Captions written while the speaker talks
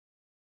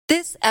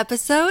This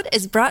episode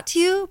is brought to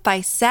you by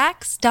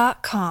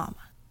Sax.com.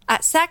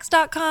 At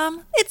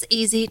Sax.com, it's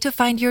easy to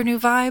find your new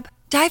vibe.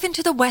 Dive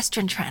into the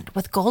Western trend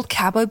with gold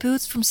cowboy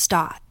boots from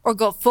Stott, or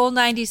go full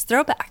 90s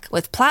throwback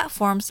with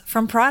platforms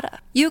from Prada.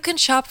 You can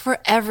shop for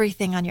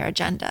everything on your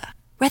agenda,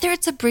 whether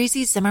it's a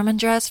breezy Zimmermann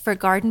dress for a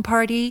garden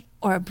party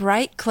or a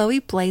bright Chloe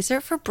blazer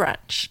for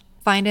brunch.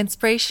 Find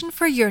inspiration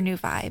for your new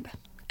vibe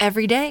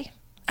every day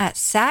at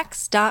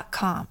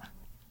Sax.com.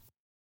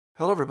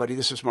 Hello, everybody.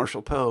 This is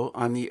Marshall Poe.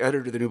 I'm the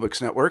editor of the New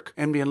Books Network.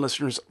 NBN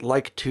listeners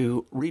like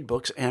to read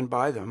books and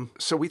buy them.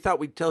 So we thought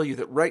we'd tell you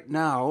that right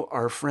now,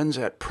 our friends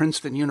at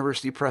Princeton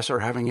University Press are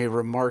having a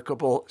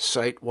remarkable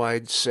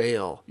site-wide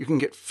sale. You can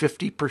get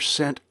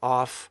 50%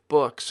 off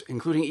books,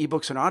 including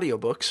ebooks and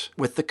audiobooks,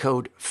 with the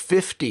code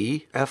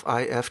 50,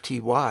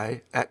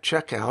 F-I-F-T-Y, at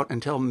checkout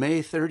until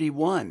May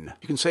 31.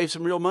 You can save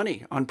some real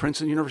money on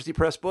Princeton University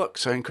Press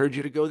books. I encourage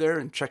you to go there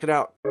and check it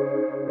out.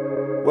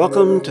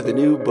 Welcome to the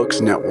New Books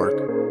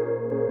Network.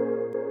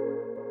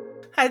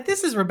 Hi,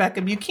 this is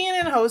Rebecca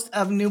Buchanan, host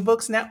of New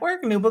Books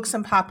Network, New Books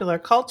and Popular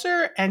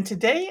Culture. And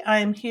today I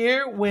am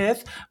here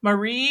with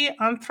Marie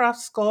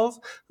Skov,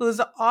 who is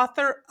the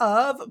author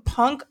of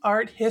Punk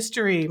Art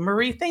History.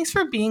 Marie, thanks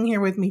for being here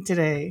with me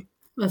today.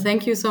 Well,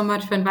 thank you so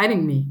much for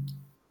inviting me.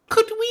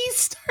 Could we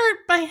start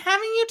by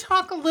having you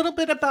talk a little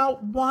bit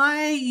about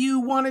why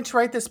you wanted to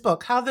write this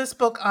book, how this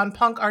book on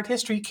punk art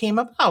history came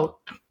about?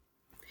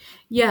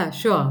 Yeah,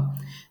 sure.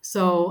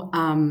 So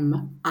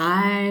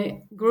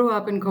I grew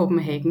up in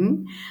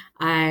Copenhagen.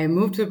 I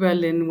moved to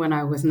Berlin when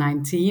I was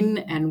 19.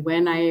 And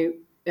when I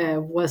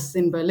was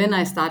in Berlin,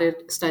 I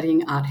started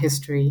studying art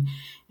history.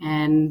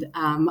 And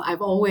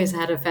I've always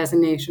had a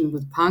fascination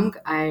with punk.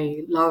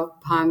 I love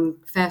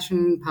punk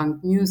fashion,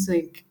 punk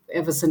music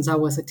ever since I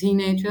was a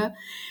teenager.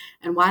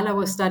 And while I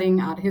was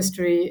studying art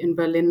history in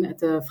Berlin at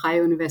the Freie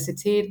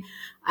Universität,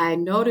 I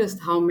noticed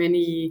how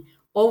many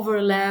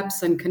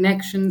overlaps and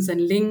connections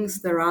and links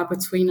there are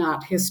between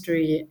art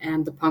history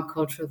and the punk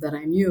culture that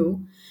I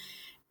knew.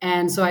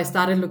 And so I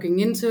started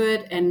looking into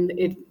it, and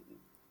it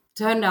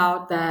turned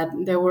out that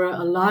there were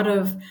a lot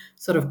of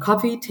sort of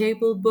coffee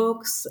table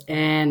books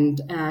and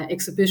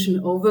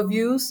exhibition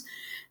overviews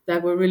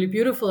that were really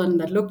beautiful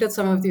and that looked at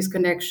some of these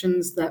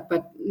connections,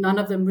 but none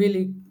of them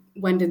really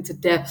went into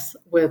depth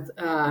with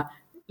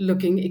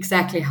looking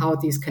exactly how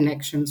these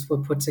connections were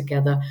put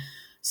together.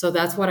 So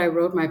that's what I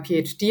wrote my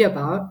PhD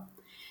about.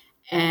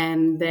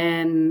 And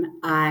then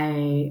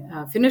I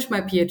finished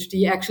my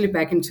PhD actually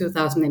back in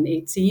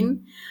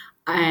 2018.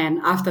 And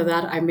after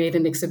that, I made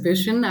an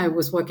exhibition. I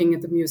was working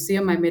at the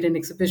museum. I made an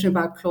exhibition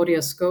about Claudia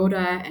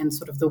Skoda and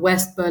sort of the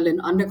West Berlin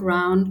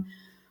underground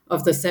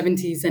of the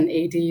 70s and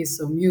 80s,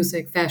 so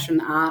music, fashion,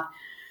 art.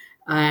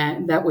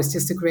 That was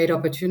just a great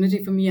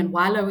opportunity for me. And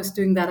while I was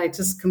doing that, I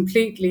just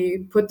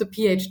completely put the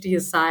PhD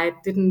aside,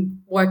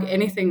 didn't work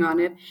anything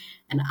on it.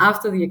 And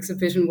after the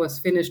exhibition was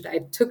finished, I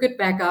took it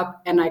back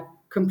up and I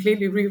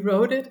completely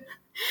rewrote it.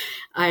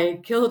 I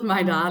killed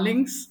my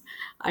darlings.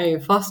 I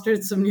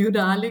fostered some new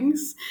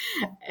darlings.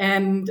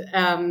 And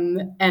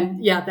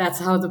yeah, that's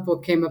how the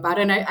book came about.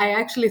 And I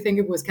actually think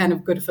it was kind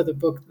of good for the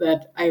book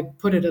that I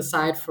put it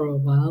aside for a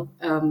while.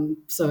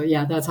 So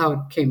yeah, that's how it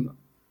came up.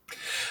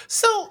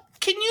 So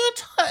can you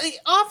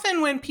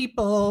often when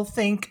people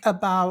think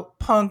about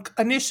punk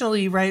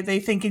initially, right, they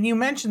think, and you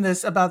mentioned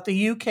this about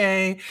the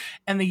UK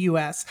and the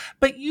US,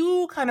 but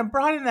you kind of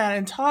broaden that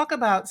and talk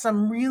about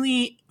some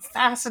really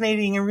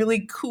fascinating and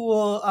really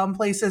cool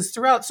places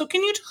throughout. So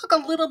can you talk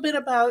a little bit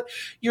about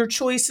your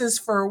choices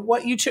for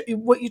what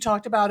you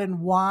talked about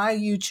and why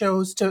you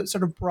chose to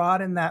sort of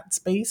broaden that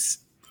space?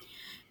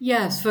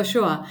 Yes, for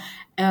sure.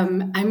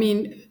 I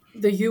mean,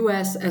 the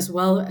US as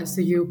well as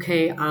the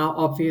UK are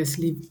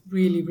obviously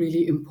really,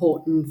 really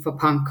important for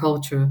punk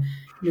culture,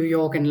 New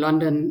York and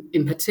London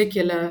in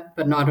particular,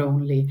 but not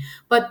only.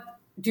 But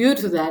due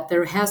to that,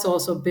 there has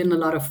also been a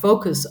lot of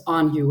focus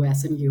on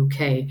US and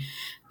UK.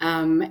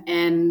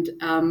 And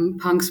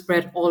punk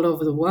spread all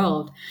over the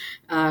world.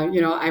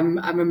 I'm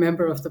a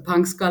member of the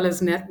Punk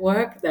Scholars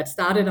Network that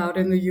started out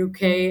in the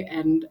UK.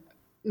 And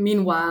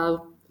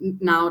meanwhile,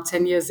 now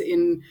 10 years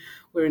in,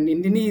 we're in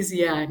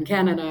Indonesia and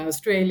Canada,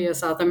 Australia,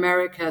 South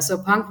America. So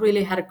punk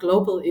really had a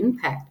global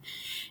impact.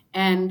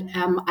 And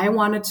I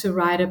wanted to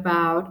write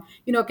about,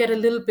 get a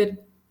little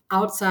bit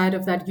outside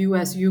of that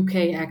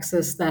US-UK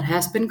axis that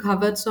has been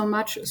covered so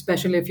much,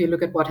 especially if you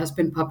look at what has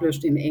been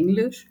published in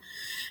English.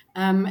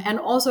 And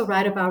also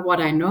write about what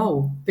I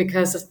know,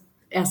 because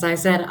as I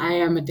said, I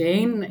am a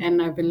Dane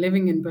and I've been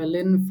living in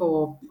Berlin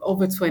for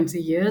over 20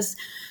 years.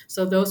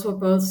 So those were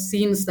both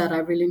scenes that I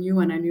really knew,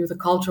 and I knew the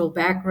cultural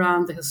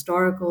background, the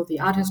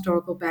art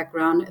historical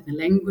background, and the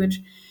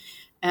language.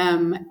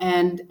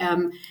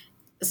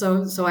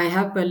 So I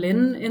have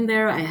Berlin in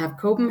there, I have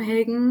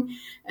Copenhagen,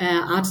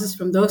 artists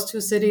from those two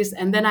cities,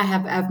 and then I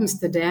have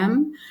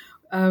Amsterdam,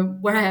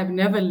 where I have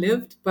never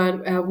lived,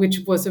 but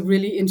which was a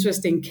really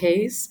interesting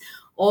case,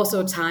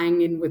 also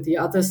tying in with the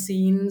other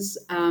scenes,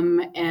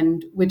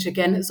 and which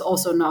again is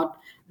also not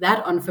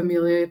that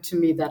unfamiliar to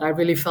me that I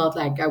really felt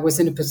like I was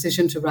in a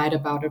position to write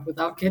about it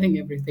without getting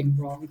everything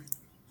wrong.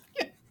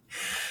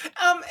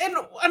 And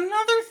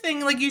another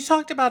thing, like you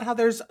talked about how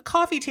there's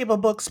coffee table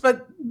books,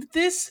 but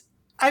this,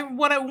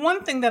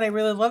 one thing that I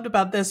really loved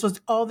about this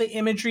was all the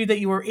imagery that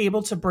you were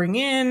able to bring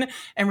in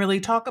and really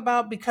talk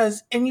about,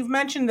 because, and you've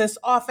mentioned this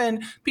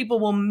often, people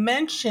will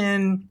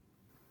mention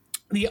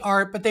the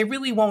art, but they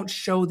really won't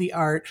show the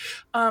art.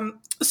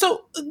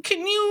 So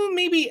can you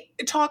maybe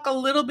talk a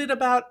little bit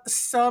about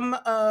some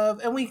of,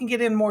 and we can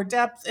get in more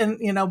depth and,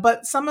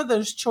 but some of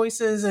those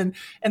choices and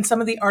some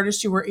of the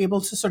artists you were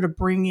able to sort of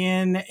bring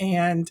in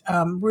and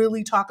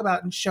really talk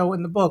about and show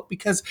in the book,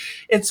 because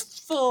it's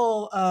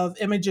full of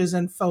images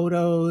and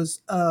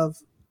photos of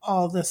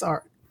all this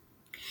art.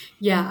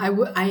 Yeah,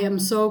 I am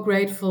so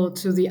grateful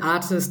to the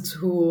artists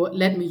who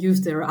let me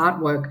use their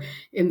artwork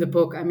in the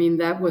book. I mean,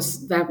 that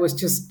was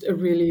just a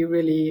really,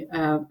 really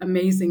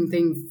amazing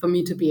thing for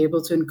me to be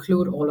able to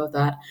include all of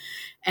that.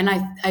 And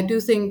I do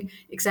think,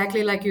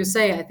 exactly like you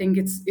say, I think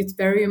it's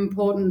very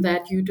important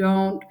that you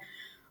don't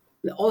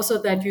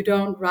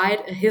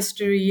write a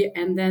history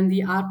and then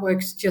the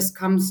artwork just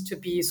comes to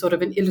be sort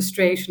of an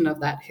illustration of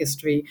that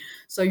history.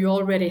 So you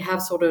already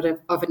have sort of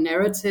a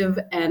narrative,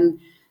 and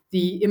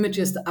the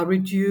images are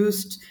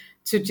reduced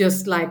to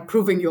just like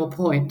proving your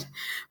point.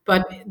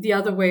 But the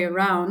other way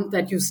around,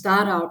 that you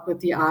start out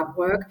with the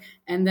artwork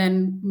and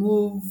then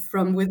move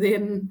from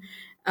within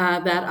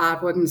that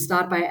artwork and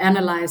start by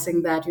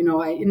analyzing that.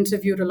 I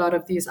interviewed a lot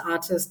of these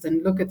artists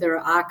and look at their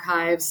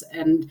archives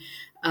and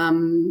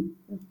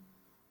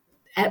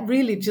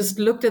really just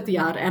looked at the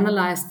art,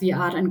 analyzed the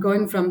art, and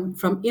going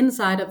from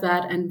inside of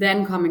that and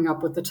then coming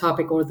up with the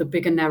topic or the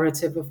bigger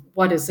narrative of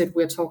what is it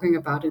we're talking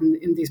about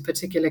in these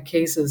particular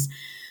cases.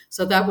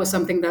 So that was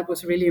something that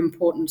was really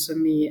important to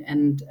me,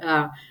 and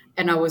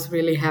I was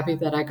really happy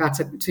that I got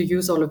to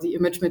use all of the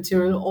image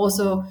material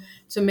also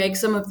to make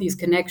some of these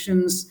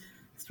connections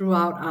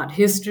throughout art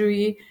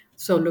history.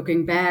 So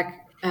looking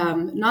back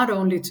not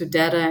only to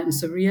Dada and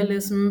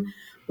Surrealism,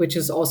 which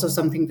is also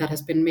something that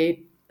has been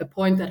made, a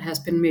point that has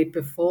been made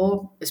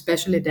before,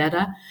 especially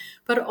Dada,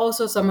 but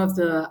also some of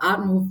the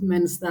art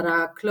movements that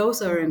are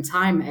closer in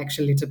time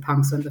actually to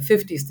punk. So in the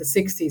 50s, the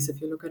 60s,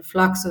 if you look at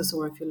Fluxus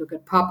or if you look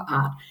at pop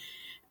art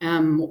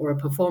or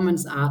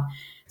performance art,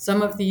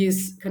 some of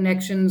these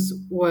connections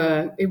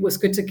it was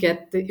good to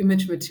get the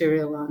image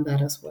material on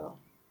that as well.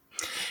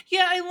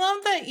 Yeah, I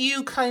love that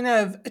you kind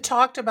of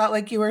talked about,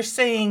 like you were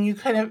saying,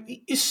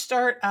 you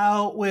start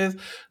out with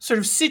sort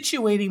of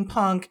situating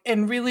punk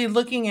and really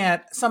looking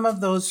at some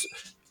of those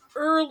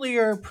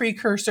earlier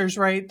precursors,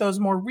 right? Those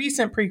more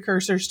recent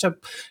precursors to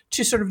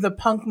sort of the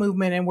punk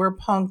movement and where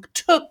punk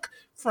took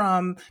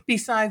from,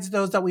 besides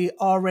those that we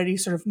already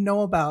sort of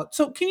know about.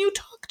 So can you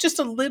talk just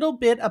a little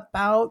bit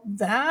about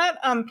that?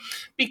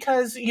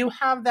 Because you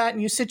have that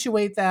and you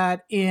situate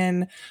that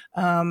in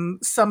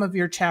some of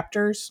your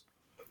chapters.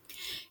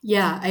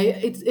 Yeah,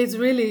 it's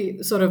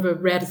really sort of a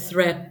red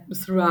thread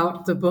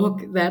throughout the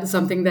book. That's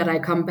something that I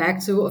come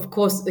back to. Of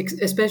course,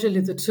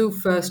 especially the two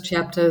first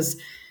chapters,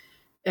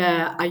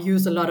 I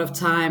use a lot of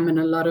time and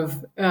a lot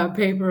of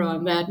paper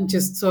on that, and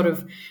just sort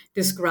of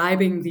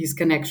describing these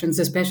connections,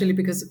 especially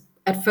because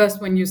at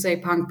first when you say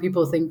punk,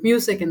 people think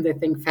music and they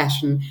think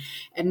fashion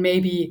and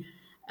maybe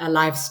a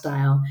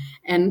lifestyle.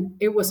 And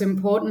it was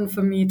important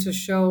for me to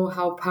show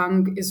how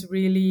punk is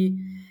really...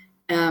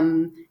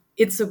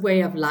 it's a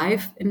way of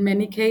life in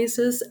many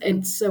cases.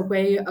 It's a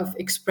way of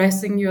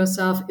expressing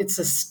yourself. It's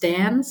a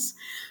stance.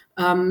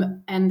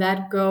 And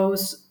that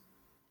goes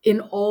in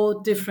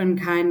all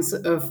different kinds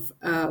of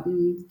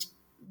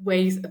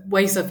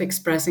ways of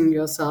expressing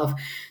yourself.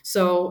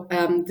 So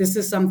this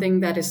is something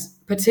that is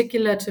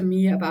particular to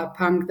me about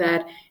punk,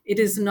 that it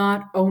is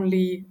not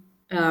only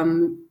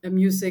a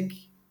music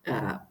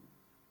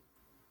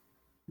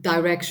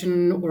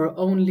direction or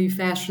only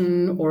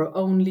fashion or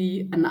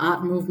only an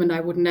art movement. I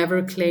would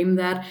never claim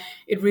that.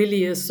 It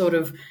really is sort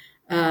of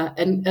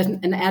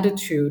an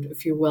attitude,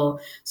 if you will.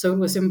 So it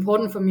was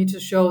important for me to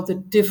show the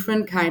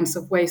different kinds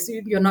of ways.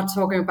 You're not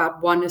talking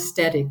about one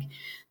aesthetic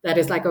that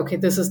is like, okay,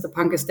 this is the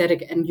punk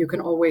aesthetic and you can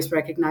always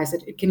recognize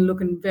it. It can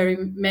look in very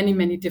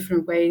many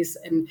different ways.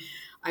 And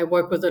I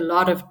work with a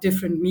lot of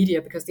different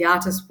media because the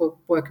artists were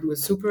working with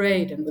Super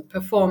 8 and with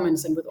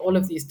performance and with all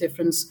of these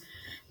different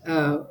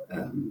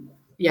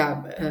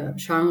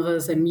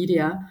genres and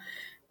media.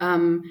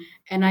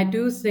 And I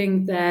do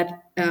think that,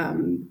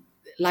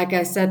 like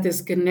I said,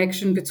 this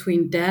connection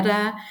between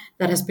Dada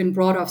that has been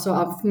brought up so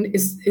often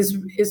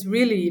is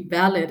really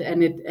valid,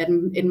 and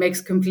it makes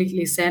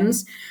completely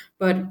sense.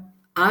 But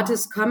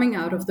artists coming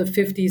out of the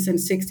 50s and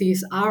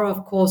 60s are,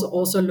 of course,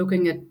 also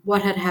looking at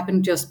what had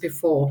happened just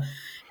before.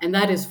 And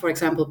that is, for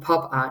example,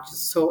 pop art.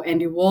 So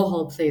Andy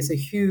Warhol plays a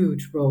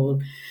huge role.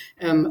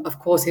 Of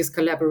course, his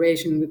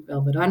collaboration with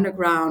Velvet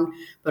Underground,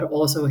 but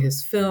also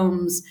his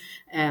films,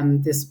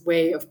 this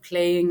way of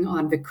playing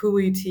on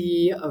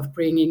vacuity, of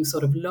bringing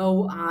sort of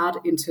low art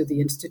into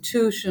the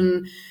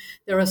institution.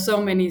 There are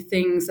so many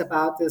things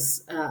about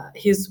this,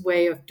 his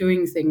way of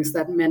doing things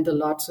that meant a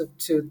lot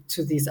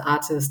to these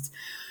artists.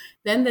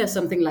 Then there's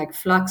something like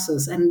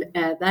fluxus, and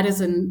that is,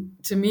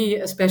 to me,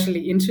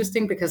 especially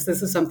interesting because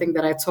this is something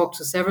that I talked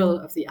to several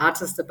of the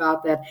artists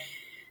about, that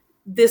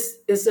this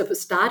is a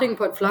starting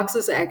point.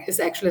 Fluxus is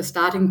actually a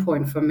starting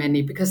point for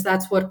many because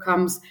that's what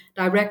comes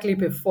directly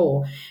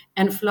before.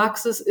 And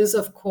Fluxus is,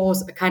 of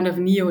course, a kind of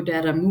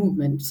neo-dada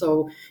movement.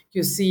 So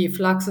you see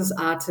Fluxus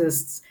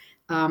artists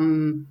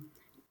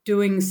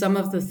doing some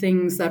of the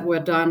things that were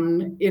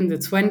done in the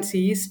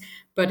 20s,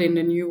 but in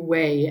a new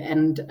way,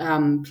 and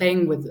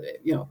playing with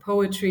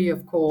poetry,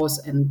 of course,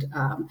 and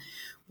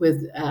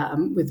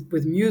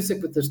with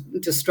music, with the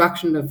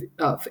destruction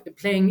of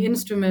playing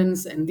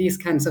instruments and these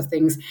kinds of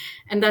things.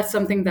 And that's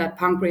something that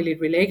punk really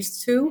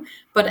relates to,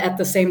 but at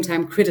the same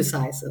time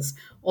criticizes,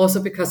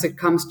 also because it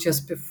comes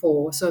just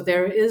before. So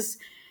there is,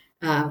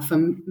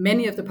 from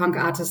many of the punk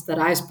artists that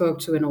I spoke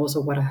to and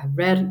also what I have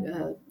read,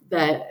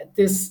 that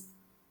this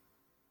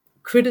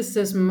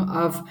criticism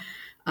of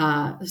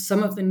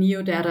some of the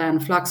neo-dada and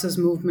Fluxus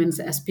movements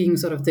as being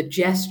sort of the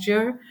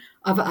gesture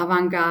of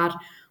avant-garde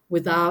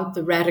without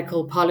the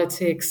radical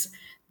politics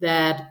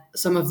that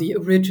some of the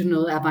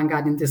original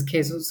avant-garde, in this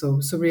case also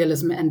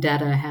surrealism and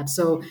Dada, had.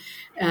 So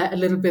a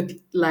little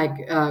bit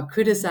like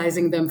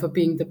criticizing them for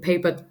being the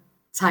paper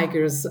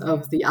tigers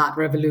of the art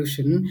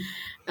revolution.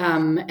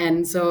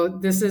 And so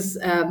this is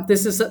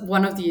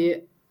one of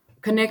the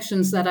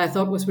connections that I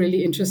thought was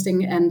really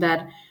interesting and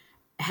that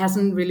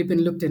hasn't really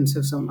been looked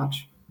into so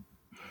much.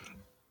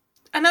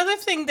 Another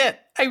thing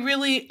that I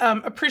really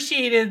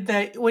appreciated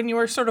that when you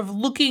were sort of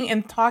looking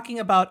and talking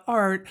about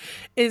art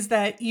is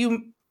that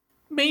you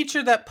made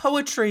sure that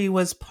poetry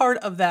was part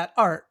of that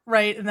art,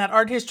 right? And that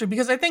art history,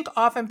 because I think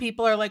often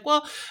people are like,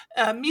 well,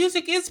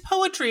 music is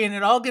poetry and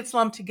it all gets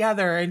lumped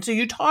together. And so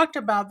you talked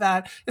about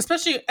that,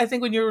 especially I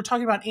think when you were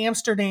talking about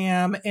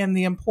Amsterdam and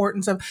the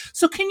importance of,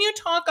 so can you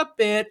talk a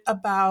bit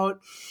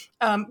about,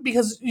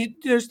 because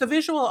there's the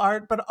visual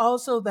art, but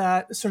also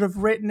that sort of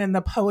written in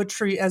the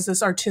poetry as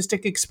this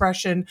artistic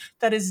expression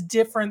that is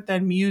different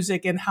than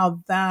music and how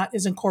that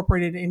is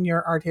incorporated in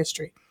your art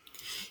history.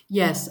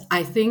 Yes,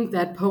 I think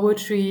that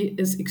poetry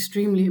is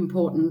extremely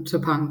important to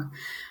punk.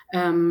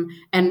 And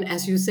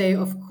as you say,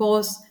 of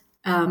course,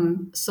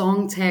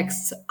 song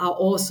texts are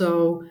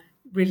also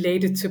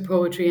related to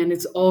poetry, and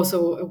it's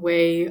also a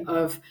way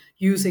of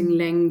using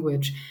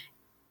language.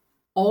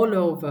 All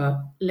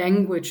over,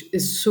 language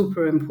is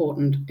super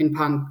important in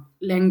punk.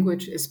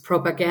 Language is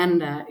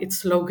propaganda,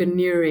 it's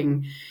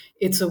sloganeering,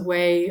 it's a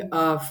way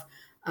of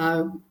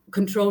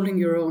controlling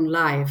your own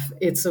life.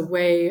 It's a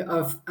way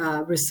of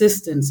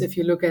resistance. If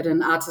you look at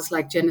an artist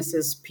like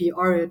Genesis P.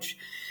 Orridge,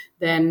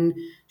 then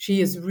she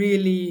is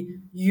really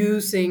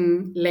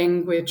using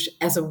language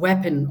as a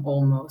weapon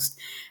almost.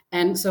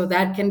 And so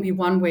that can be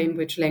one way in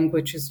which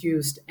language is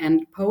used.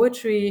 And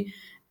poetry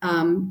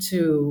in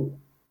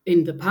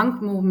the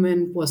punk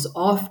movement was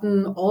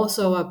often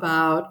also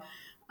about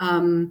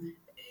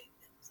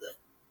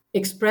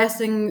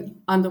expressing,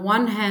 on the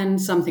one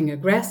hand, something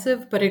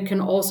aggressive, but it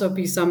can also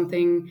be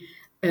something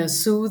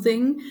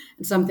soothing,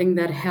 something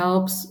that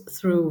helps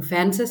through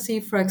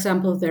fantasy. For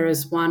example, there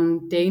is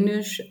one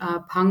Danish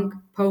punk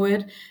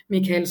poet,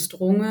 Michael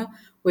Strunge,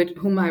 with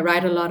whom I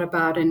write a lot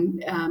about,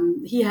 and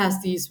he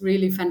has these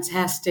really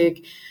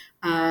fantastic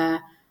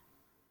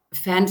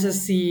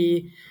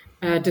fantasy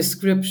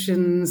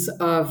descriptions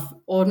of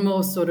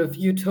almost sort of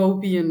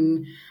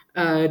utopian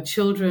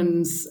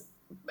children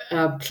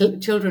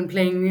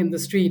playing in the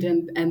street,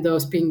 and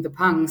those being the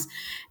punks.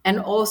 And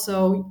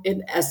also,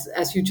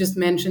 as you just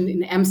mentioned,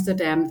 in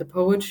Amsterdam, the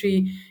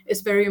poetry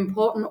is very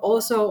important,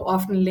 also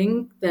often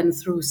linked then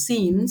through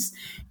scenes.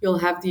 You'll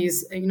have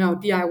these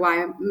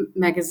DIY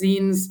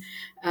magazines,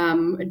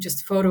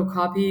 just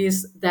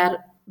photocopies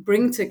that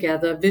bring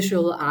together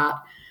visual art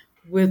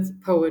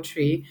with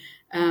poetry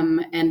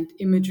and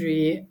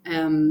imagery.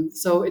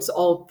 So it's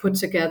all put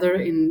together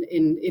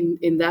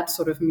in that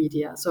sort of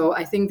media. So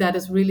I think that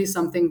is really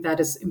something that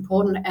is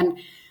important. And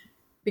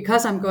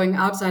because I'm going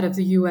outside of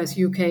the US,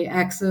 UK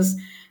axis,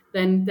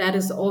 then that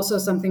is also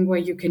something where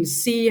you can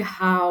see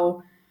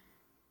how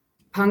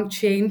punk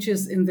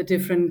changes in the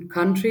different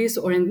countries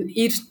or in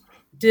each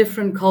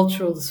different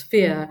cultural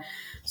sphere.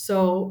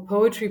 So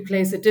poetry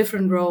plays a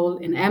different role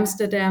in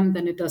Amsterdam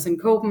than it does in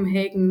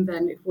Copenhagen,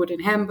 than it would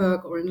in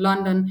Hamburg or in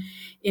London.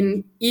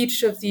 In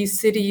each of these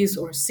cities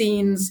or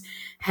scenes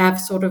have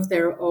sort of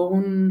their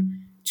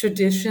own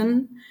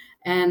tradition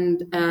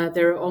and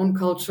their own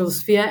cultural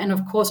sphere, and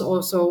of course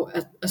also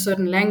a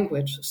certain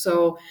language.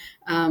 So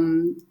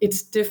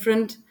it's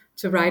different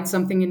to write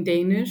something in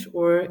Danish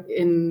or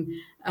in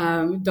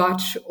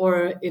Dutch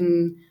or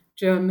in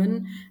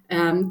German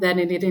than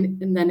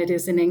it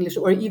is in English,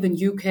 or even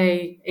UK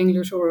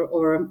English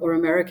or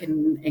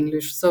American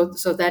English. So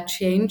that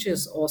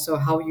changes also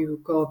how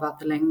you go about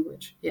the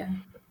language. Yeah.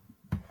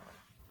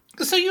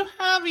 So you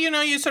have,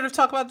 you sort of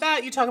talk about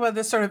that. You talk about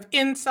this sort of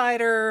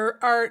insider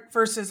art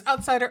versus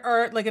outsider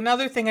art. Like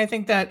another thing I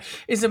think that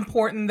is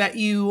important that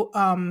you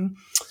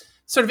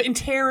sort of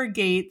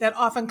interrogate that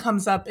often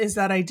comes up is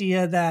that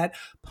idea that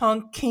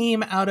punk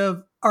came out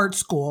of art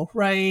school,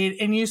 right?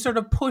 And you sort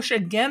of push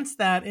against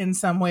that in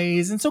some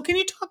ways. And so, can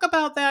you talk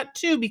about that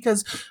too?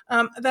 Because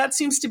that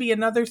seems to be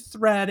another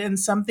thread and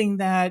something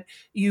that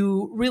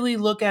you really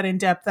look at in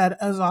depth that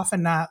is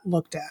often not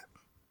looked at.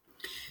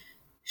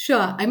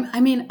 Sure.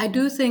 I mean, I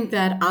do think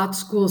that art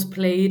schools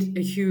played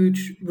a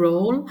huge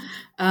role,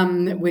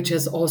 which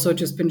has also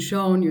just been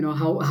shown,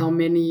 how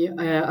many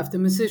of the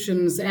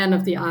musicians and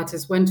of the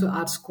artists went to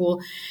art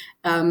school.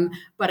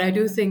 But I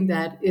do think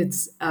that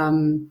it's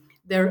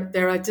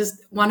there are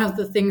just one of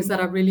the things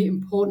that are really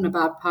important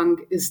about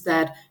punk is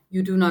that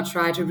you do not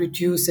try to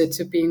reduce it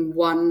to being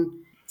one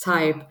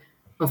type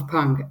of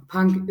punk.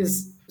 Punk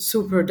is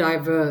super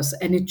diverse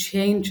and it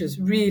changes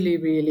really,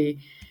 really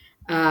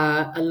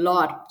a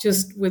lot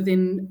just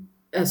within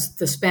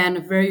the span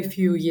of very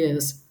few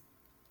years.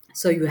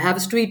 So you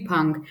have street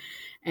punk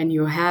and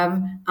you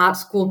have art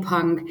school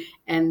punk,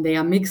 and they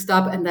are mixed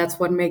up, and that's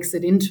what makes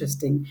it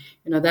interesting.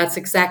 That's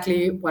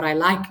exactly what I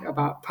like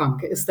about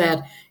punk, is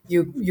that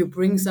you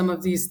bring some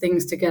of these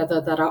things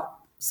together that are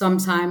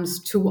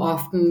sometimes too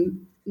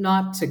often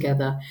not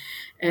together.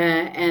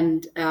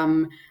 And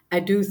I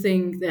do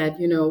think that,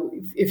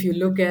 if you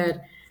look at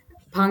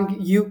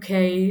punk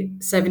UK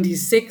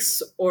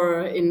 76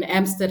 or in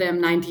Amsterdam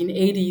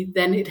 1980,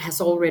 then it has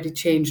already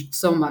changed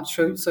so much.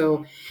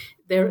 So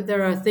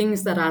there are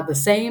things that are the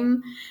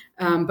same,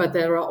 but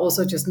there are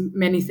also just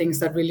many things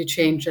that really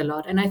change a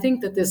lot. And I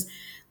think that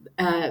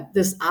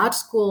this art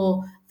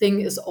school thing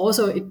is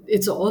also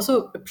it's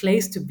also a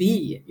place to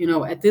be.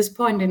 At this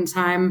point in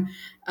time,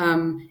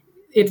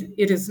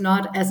 it is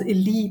not as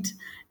elite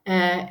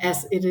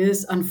as it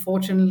is,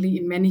 unfortunately,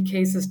 in many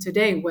cases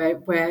today,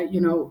 where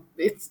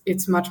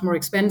it's much more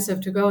expensive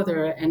to go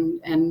there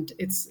and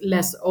it's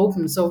less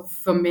open. So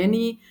for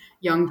many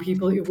young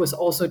people, it was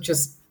also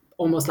just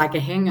almost like a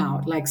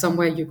hangout, like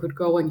somewhere you could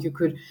go and you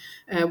could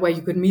where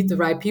you could meet the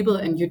right people,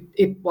 and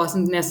it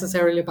wasn't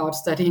necessarily about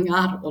studying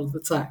art all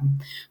the time,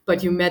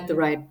 but you met the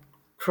right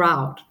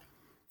crowd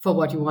for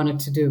what you wanted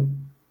to do.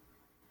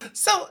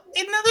 So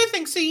another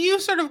thing, so you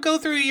sort of go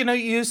through,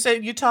 you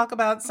said you talk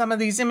about some of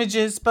these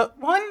images, but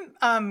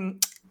one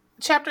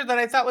chapter that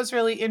I thought was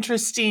really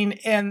interesting,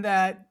 and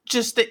that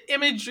just the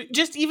image,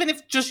 just even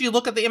if just you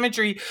look at the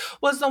imagery,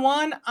 was the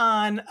one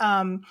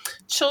on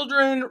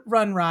Children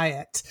Run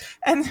Riot.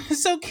 And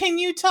so can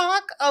you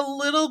talk a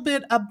little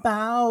bit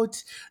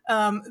about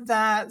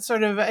that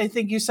sort of, I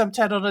think you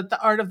subtitled it,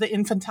 The Art of the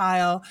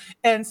Infantile,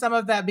 and some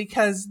of that,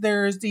 because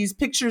there's these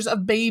pictures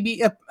of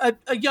a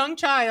young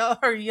child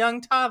or a young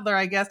toddler,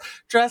 I guess,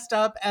 dressed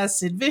up as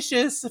Sid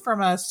Vicious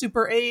from a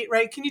Super 8,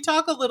 right? Can you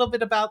talk a little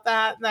bit about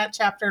that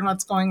chapter and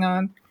what's going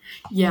on?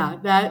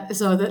 Yeah,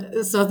 so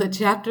the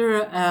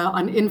chapter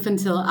on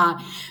infantile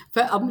art.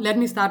 Let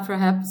me start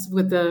perhaps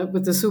with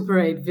the Super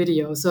 8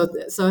 video. So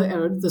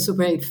the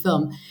Super 8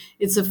 film.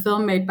 It's a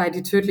film made by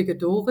Die Tödliche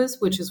Doris,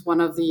 which is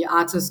one of the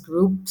artist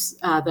groups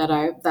that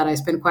I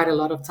spent quite a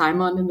lot of time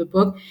on in the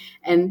book,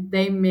 and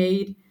they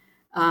made.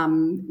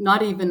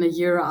 Not even a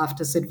year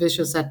after Sid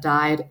Vicious had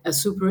died, a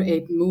Super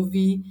 8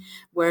 movie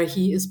where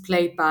he is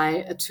played by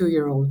a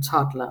 2-year-old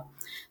toddler.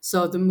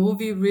 So the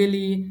movie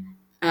really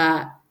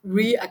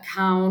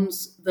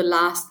recounts the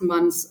last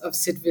months of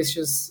Sid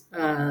Vicious'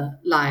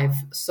 life.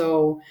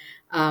 So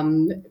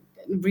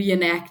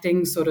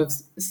reenacting sort of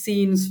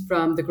scenes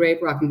from The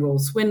Great Rock and Roll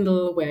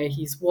Swindle, where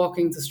he's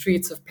walking the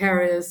streets of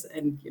Paris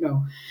and,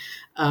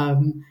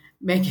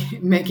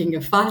 making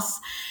a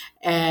fuss.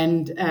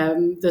 And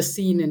the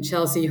scene in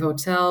Chelsea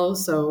Hotel,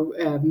 so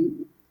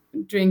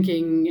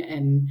drinking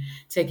and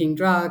taking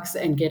drugs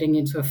and getting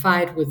into a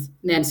fight with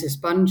Nancy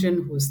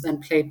Spungen, who was then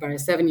played by a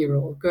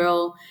 7-year-old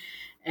girl,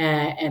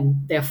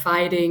 and they're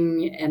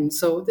fighting, and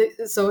so they're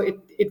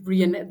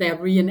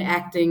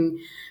reenacting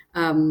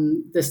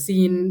the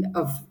scene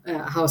of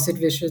how Sid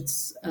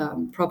Vicious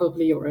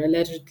probably or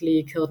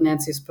allegedly killed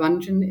Nancy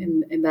Spungen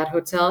in that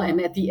hotel,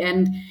 and at the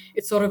end,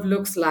 it sort of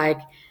looks like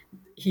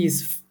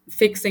he's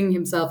fixing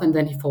himself and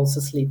then he falls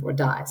asleep or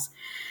dies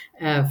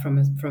from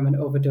an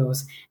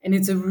overdose. And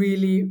it's a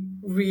really,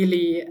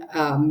 really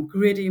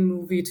gritty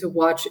movie to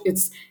watch.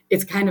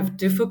 It's kind of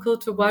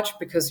difficult to watch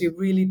because you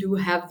really do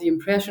have the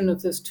impression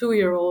of this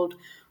 2-year-old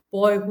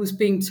boy who's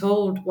being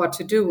told what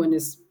to do and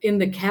is in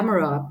the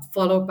camera,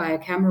 followed by a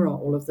camera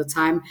all of the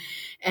time.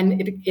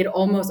 And it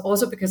almost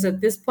also, because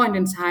at this point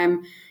in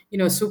time,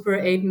 Super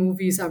 8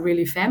 movies are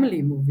really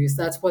family movies.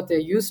 That's what they're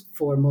used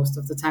for most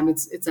of the time.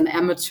 It's an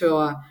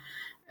amateur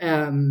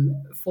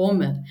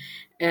format,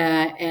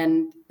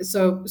 and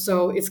so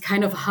it's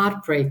kind of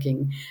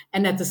heartbreaking.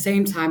 And at the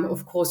same time,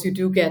 of course, you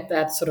do get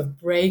that sort of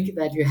break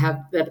that you have,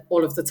 that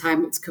all of the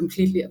time it's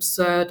completely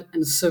absurd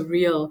and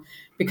surreal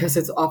because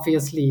it's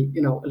obviously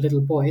a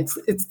little boy.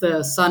 It's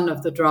the son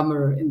of the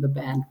drummer in the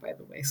band, by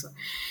the way. So,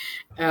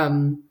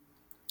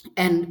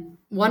 and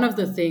one of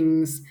the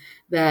things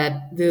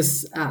that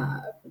this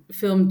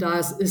film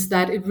does is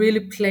that it really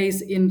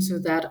plays into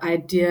that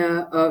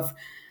idea of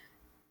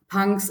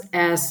punks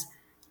as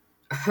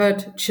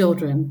hurt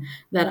children,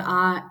 that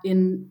are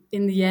in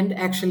the end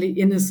actually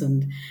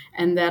innocent,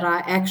 and that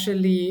are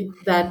actually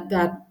that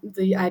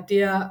the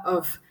idea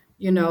of,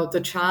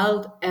 the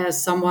child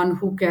as someone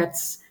who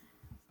gets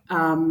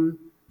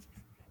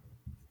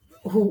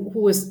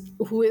who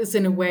is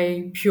in a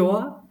way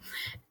pure,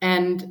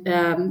 and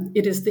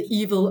it is the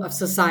evil of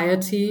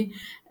society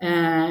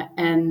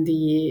and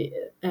the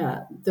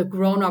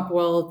grown-up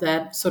world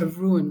that sort of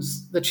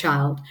ruins the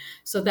child.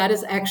 So that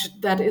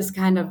is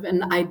kind of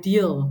an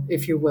ideal,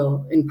 if you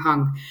will, in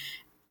punk.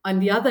 On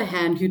the other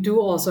hand, you do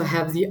also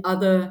have the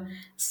other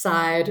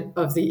side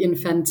of the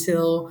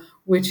infantile,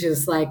 which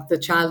is like the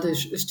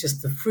childish is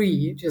just the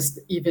free, just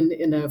even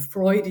in a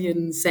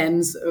Freudian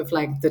sense of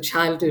like the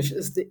childish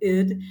is the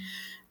id,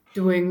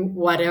 doing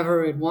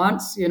whatever it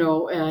wants,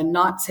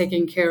 not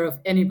taking care of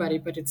anybody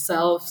but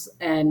itself,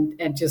 and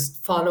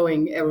just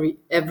following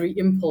every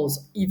impulse,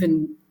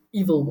 even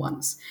evil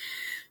ones.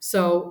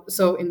 So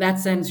in that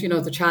sense,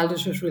 the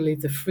childish is really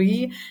the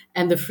free,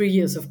 and the free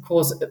is, of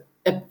course,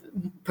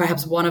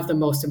 perhaps one of the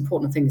most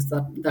important things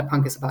that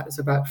punk is about. Is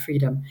about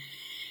freedom.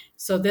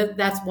 So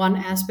that's one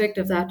aspect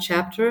of that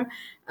chapter.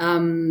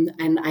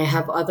 And I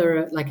have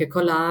other, like a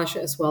collage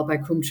as well by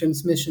Cum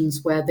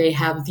Transmissions, where they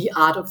have the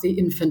art of the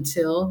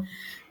infantile.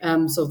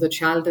 So the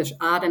childish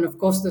art, and of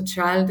course the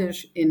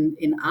childish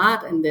in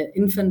art and the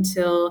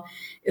infantile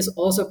is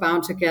also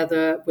bound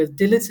together with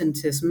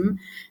dilettantism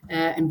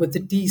and with the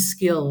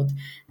de-skilled.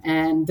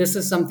 And this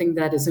is something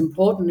that is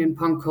important in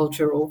punk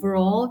culture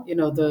overall.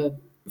 The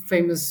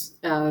famous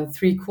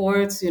 3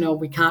 chords,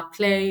 we can't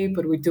play,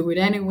 but we do it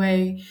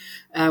anyway.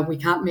 We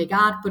can't make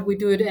art, but we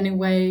do it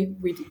anyway.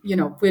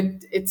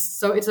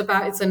 It's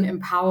an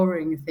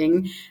empowering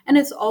thing. And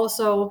it's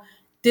also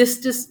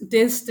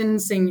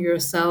distancing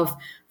yourself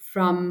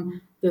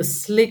from the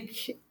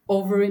slick,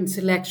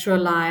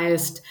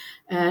 over-intellectualized,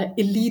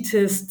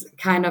 elitist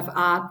kind of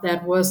art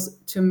that was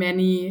to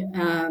many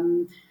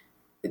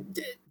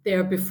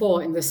there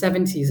before in the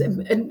 70s,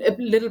 and a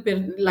little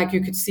bit like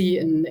you could see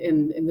in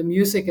the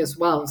music as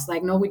well. It's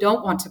like, no, we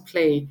don't want to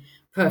play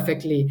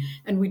perfectly,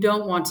 and we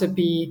don't want to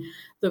be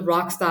the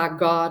rock star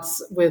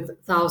gods with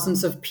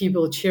thousands of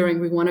people cheering.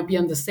 We want to be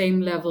on the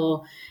same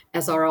level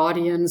as our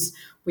audience.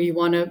 We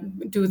want to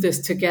do this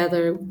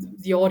together.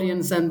 The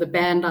audience and the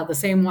band are the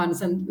same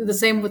ones, and the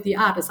same with the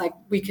art. It's like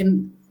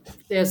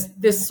there's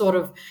this sort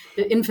of,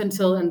 the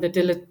infantile and the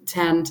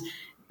dilettante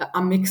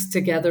are mixed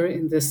together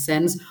in this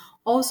sense.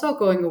 Also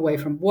going away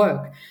from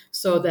work,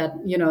 so that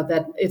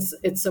that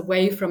it's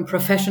away from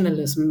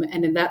professionalism,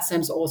 and in that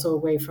sense also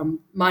away from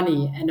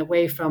money and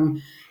away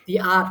from the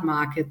art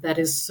market that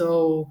is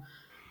so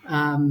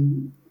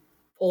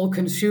all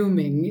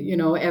consuming.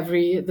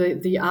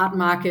 The art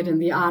market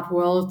and the art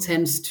world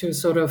tends to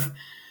sort of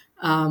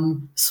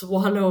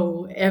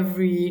swallow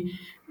every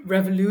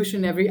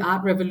revolution, every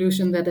art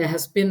revolution that there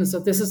has been. So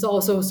this is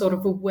also sort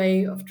of a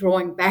way of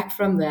drawing back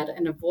from that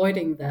and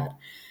avoiding that.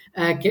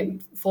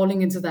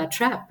 Falling into that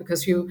trap,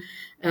 because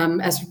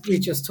as we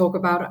just talk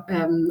about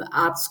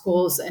art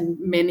schools, and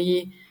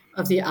many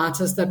of the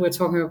artists that we're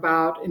talking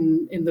about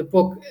in the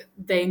book,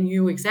 they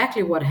knew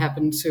exactly what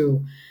happened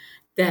to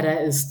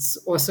Dadaists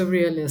or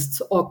Surrealists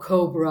or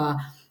Cobra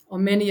or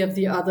many of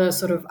the other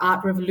sort of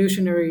art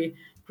revolutionary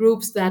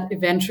groups that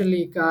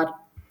eventually got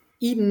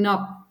eaten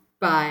up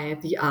by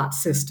the art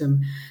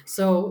system.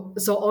 So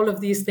all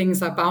of these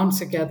things are bound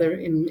together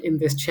in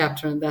this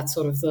chapter, and that's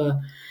sort of the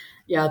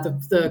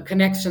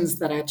connections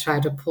that I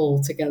try to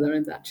pull together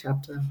in that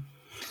chapter.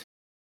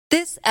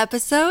 This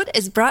episode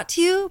is brought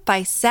to you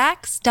by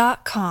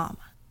Sax.com.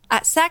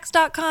 At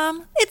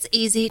Sax.com, it's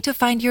easy to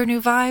find your new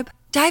vibe.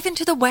 Dive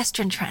into the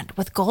Western trend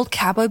with gold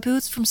cowboy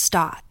boots from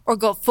Stott, or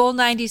go full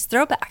 90s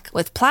throwback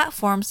with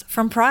platforms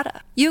from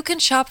Prada. You can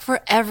shop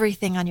for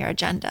everything on your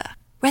agenda,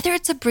 whether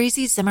it's a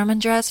breezy Zimmermann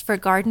dress for a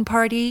garden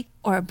party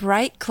or a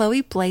bright Chloe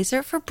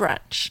blazer for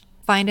brunch.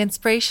 Find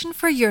inspiration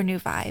for your new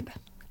vibe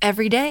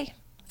every day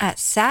at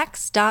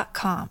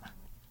Sax.com.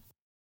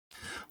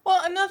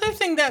 Well, another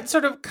thing that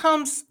sort of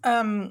comes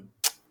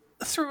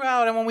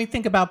throughout, and when we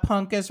think about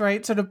punk, is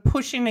right, sort of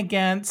pushing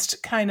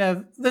against kind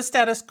of the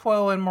status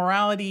quo and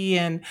morality,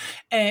 and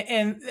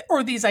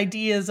or these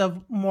ideas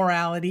of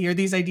morality, or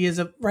these ideas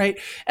of right.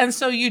 And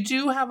so you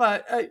do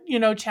have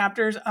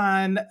chapters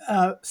on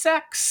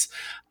sex,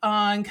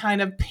 on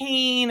kind of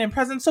pain and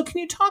presence. So can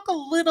you talk a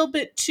little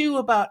bit too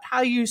about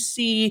how you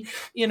see,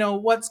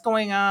 what's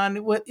going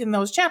on in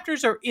those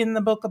chapters or in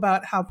the book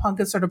about how punk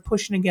is sort of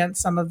pushing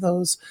against some of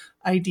those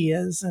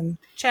ideas and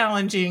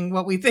challenging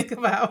what we think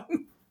about?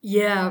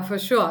 Yeah, for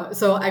sure.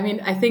 So, I mean,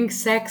 I think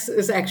sex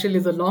is actually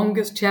the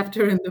longest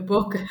chapter in the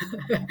book.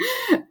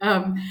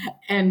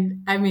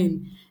 And I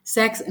mean,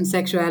 sex and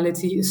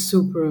sexuality is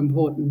super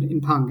important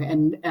in punk.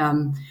 And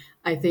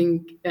I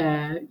think,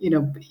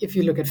 if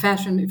you look at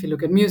fashion, if you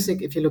look at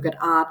music, if you look at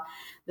art,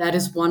 that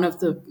is one of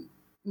the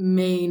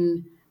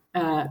main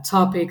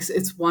topics.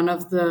 It's one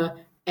of the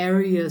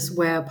areas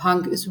where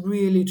punk is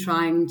really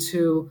trying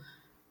to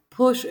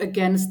push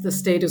against the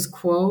status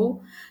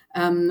quo.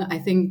 I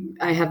think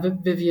I have a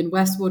Vivienne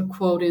Westwood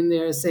quote in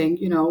there saying,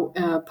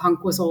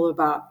 punk was all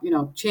about,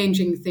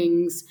 changing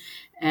things.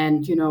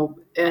 And,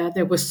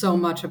 there was so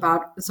much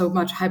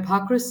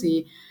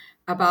hypocrisy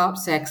about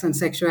sex and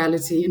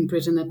sexuality in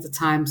Britain at the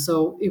time.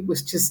 So it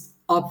was just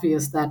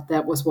obvious that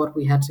that was what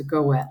we had to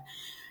go at.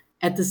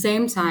 At the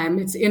same time,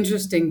 it's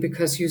interesting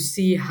because you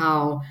see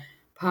how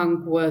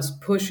punk was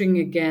pushing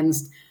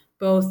against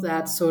both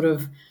that sort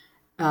of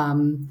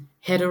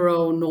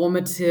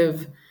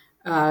heteronormative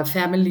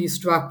family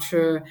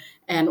structure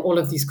and all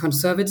of these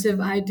conservative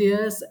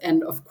ideas,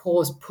 and of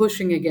course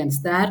pushing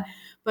against that,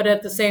 but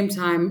at the same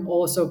time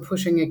also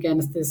pushing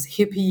against this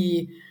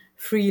hippie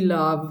free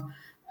love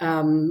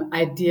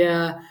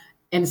idea,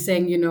 and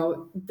saying,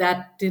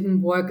 that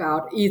didn't work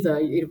out either.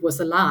 It was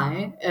a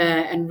lie,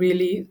 and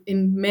really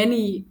in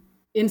many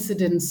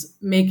incidents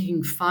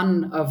making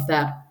fun of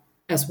that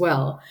as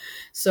well.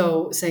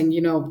 So saying,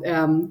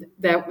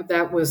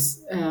 that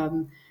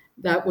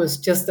was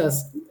just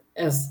as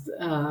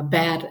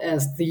bad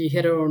as the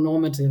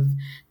heteronormative.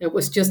 It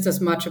was just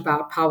as much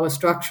about power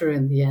structure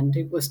in the end.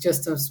 It was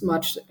just as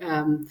much.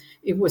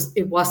 It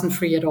wasn't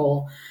free at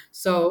all.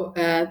 So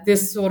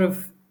this sort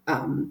of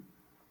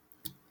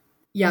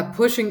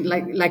pushing,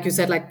 like you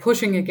said, like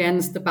pushing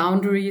against the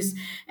boundaries,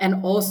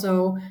 and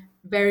also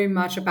very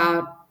much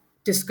about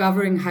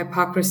discovering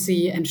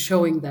hypocrisy and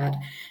showing that,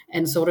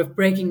 and sort of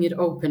breaking it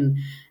open,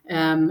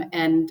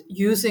 and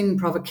using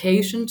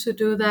provocation to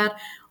do that.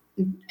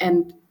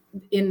 And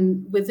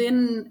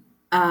within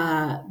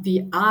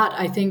the art,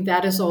 I think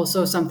that is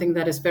also something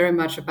that is very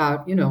much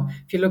about,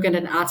 if you look at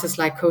an artist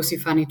like Cosi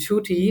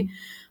Fanituti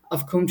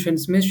of Cum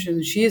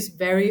Transmission, she is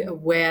very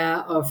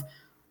aware of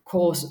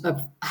course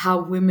of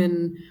how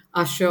women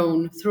are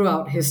shown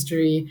throughout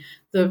history,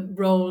 the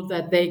role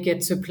that they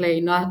get to play,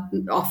 not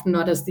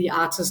as the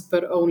artist,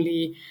 but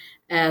only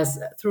as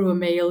through a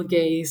male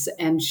gaze.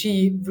 And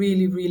she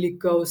really, really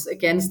goes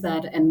against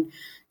that, and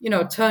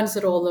turns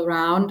it all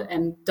around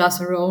and does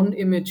her own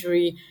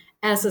imagery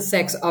as a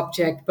sex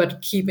object,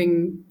 but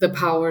keeping the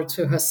power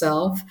to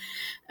herself.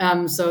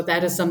 So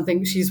that is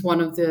something, she's one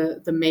of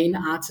the main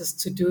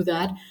artists to do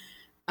that.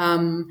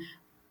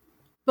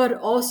 But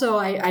also,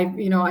 I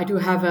do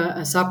have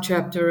a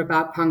subchapter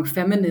about punk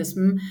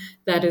feminism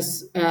that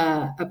is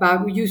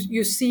about,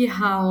 you see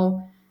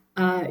how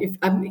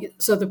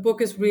so the book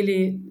is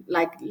really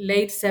like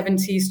late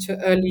 70s to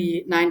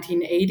early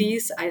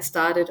 1980s. I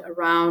started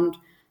around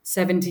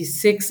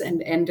 76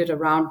 and ended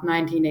around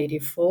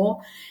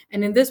 1984,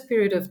 and in this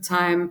period of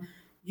time,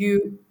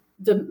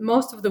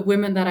 most of the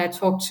women that I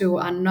talk to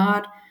are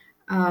not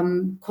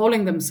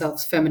calling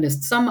themselves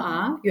feminists. Some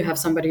are. You have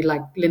somebody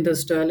like Linda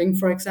Sterling,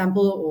 for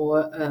example,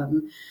 or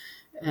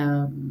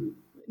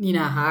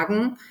Nina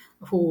Hagen,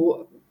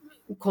 who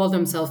call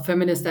themselves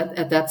feminists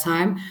at that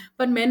time.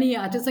 But many,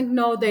 I just think,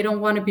 no, they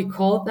don't want to be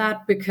called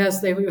that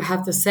because they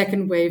have the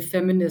second wave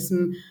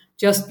feminism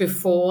just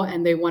before,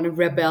 and they want to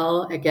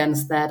rebel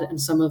against that and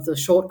some of the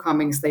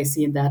shortcomings they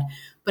see in that.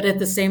 But at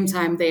the same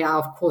time, they are,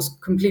 of course,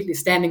 completely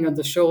standing on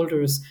the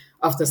shoulders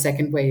of the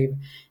second wave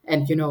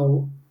and,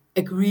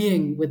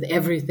 agreeing with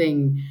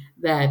everything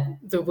that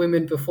the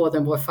women before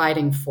them were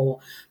fighting for.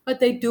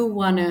 But they do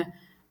want to,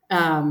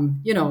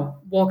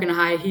 walk in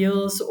high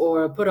heels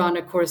or put on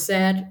a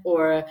corset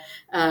or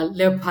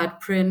leopard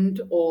print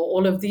or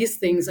all of these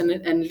things,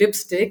 and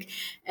lipstick,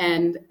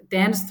 and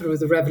dance through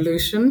the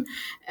revolution.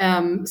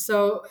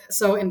 So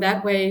in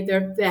that way,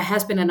 there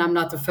has been, and I'm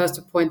not the first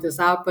to point this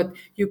out, but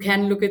you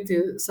can look at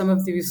some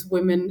of these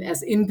women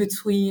as in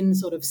between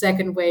sort of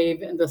second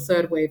wave and the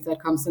third wave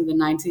that comes in the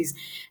 90s,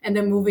 and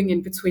they're moving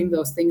in between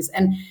those things.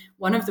 And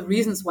one of the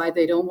reasons why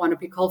they don't want to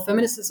be called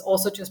feminists is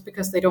also just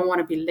because they don't want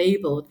to be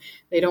labeled.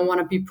 They don't want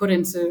to be put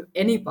into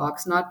any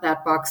box, not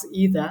that box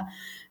either.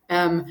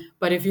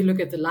 But if you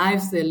look at the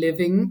lives they're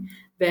living,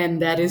 then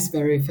that is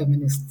very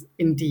feminist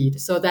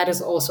indeed. So that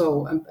is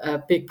also a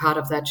big part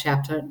of that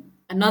chapter.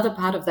 Another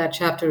part of that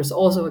chapter is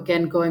also,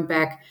 again, going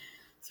back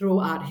through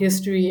art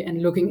history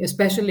and looking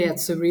especially at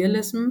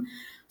surrealism.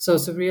 So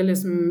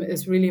surrealism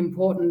is really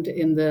important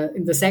in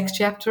the sex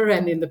chapter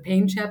and in the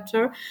pain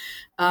chapter,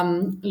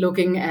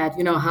 looking at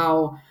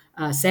how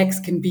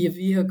sex can be a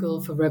vehicle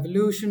for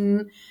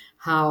revolution,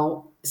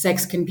 how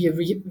sex can be a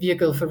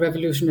vehicle for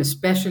revolution,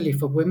 especially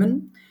for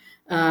women,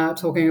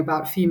 talking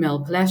about female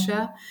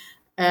pleasure,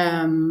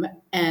 and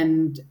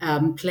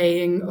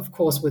playing, of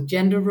course, with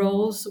gender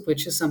roles,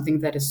 which is something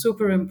that is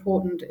super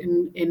important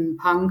in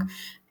punk,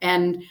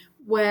 and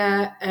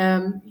where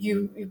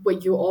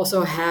you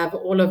also have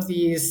all of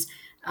these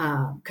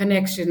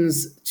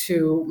connections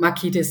to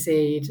Marquis de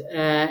Sade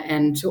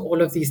and to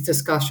all of these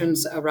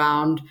discussions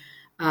around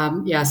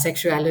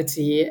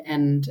sexuality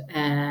and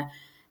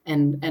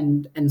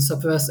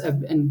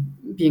subversive and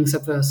being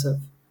subversive.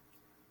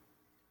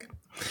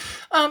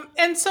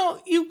 And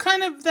so you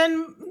kind of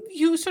then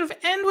you sort of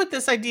end with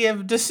this idea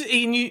of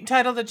and you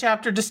title the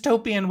chapter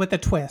 "Dystopian with a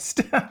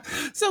Twist."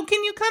 So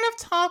can you kind of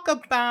talk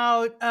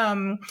about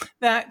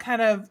that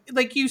kind of,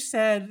 like you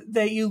said,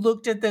 that you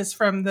looked at this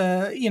from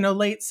the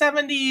late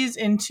 70s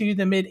into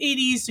the mid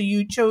 80s. So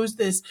you chose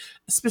this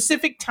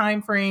specific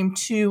time frame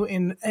too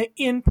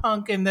in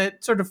punk and the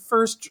sort of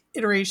first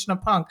iteration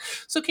of punk.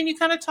 So can you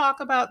kind of talk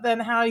about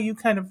then how you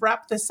kind of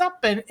wrap this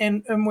up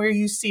and where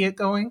you see it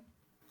going?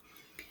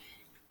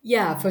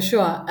 Yeah, for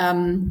sure.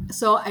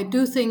 So I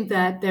do think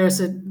that there's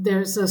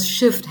a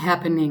shift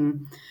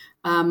happening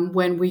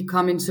when we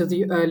come into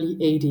the early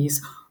 80s.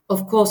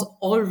 Of course,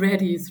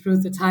 already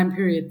through the time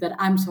period that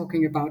I'm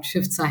talking about,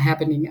 shifts are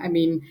happening. I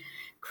mean,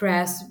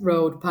 Crass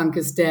wrote Punk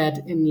is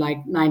Dead in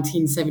like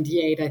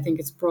 1978. I think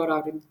it's brought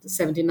out in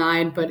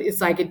 79, but it's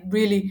like it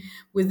really,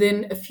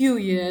 within a few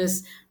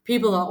years,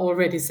 people are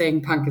already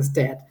saying punk is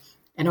dead.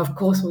 And of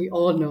course, we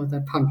all know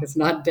that punk is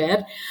not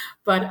dead.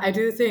 But I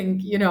do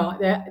think,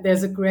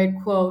 there's a great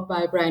quote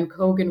by Brian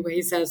Cogan where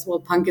he says, well,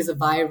 punk is a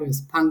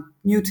virus, punk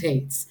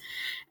mutates.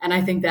 And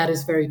I think that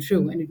is very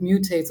true. And it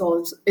mutates,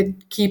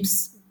 it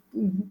keeps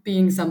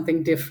being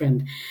something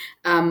different.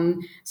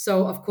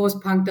 So, of course,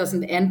 punk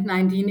doesn't end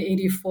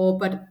 1984,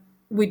 but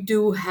we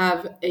do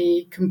have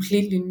a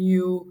completely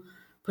new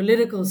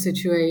political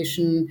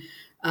situation.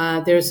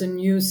 There's a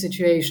new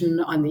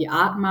situation on the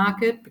art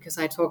market, because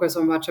I talk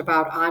so much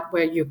about art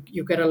where you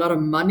get a lot of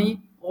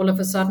money all of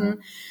a sudden.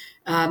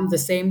 The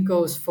same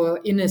goes for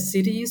inner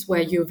cities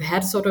where you've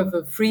had sort of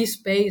a free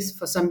space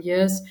for some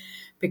years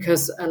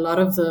because a lot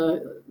of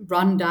the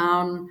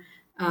rundown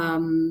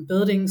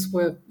buildings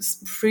were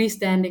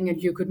freestanding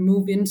and you could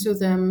move into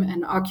them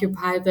and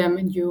occupy them,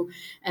 and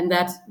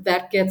that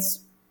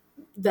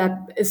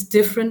is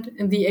different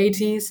in the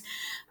 80s.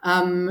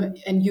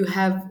 And you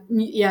have,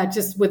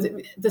 just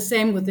with the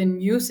same within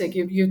music,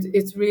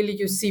 it's really,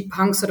 you see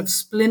punk sort of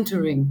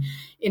splintering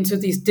into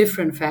these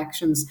different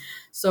factions.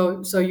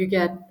 So you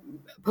get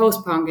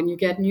post-punk and you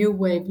get new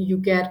wave, you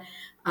get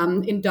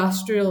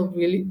industrial,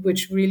 really,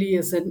 which really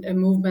is a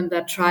movement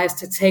that tries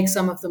to take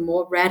some of the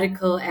more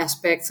radical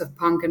aspects of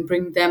punk and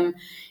bring them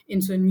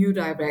into a new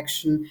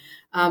direction,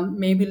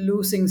 maybe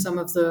losing some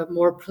of the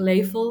more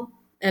playful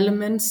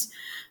elements.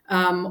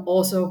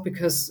 Also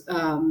because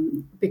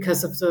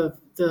of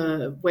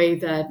the way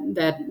that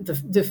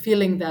the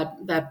feeling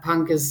that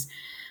punk is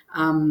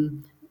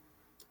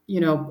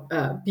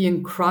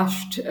being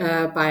crushed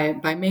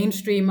by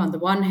mainstream on the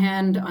one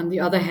hand, on the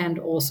other hand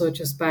also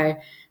just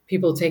by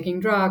people taking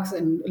drugs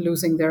and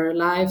losing their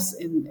lives,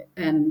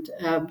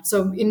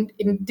 so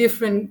in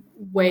different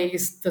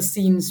ways the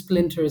scene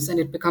splinters and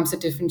it becomes a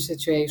different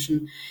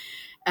situation.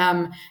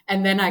 And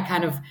then I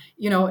kind of,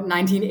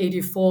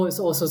 1984 is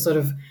also sort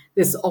of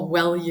this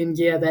Orwellian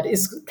year that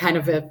is kind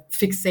of a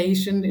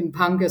fixation in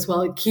punk as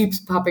well. It keeps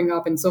popping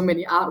up in so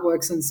many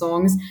artworks and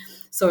songs.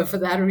 So for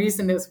that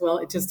reason as well,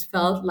 it just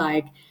felt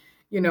like,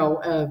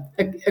 a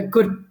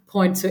good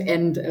point to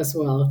end as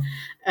well.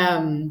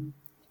 And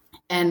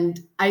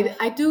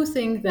I do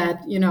think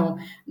that,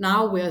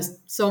 now we're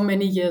so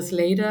many years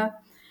later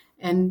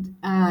and,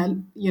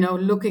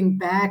 looking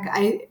back,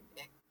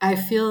 I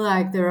feel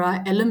like there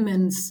are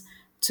elements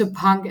to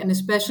punk, and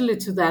especially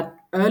to that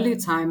early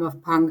time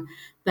of punk,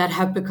 that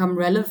have become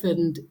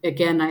relevant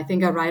again. I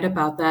think I write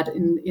about that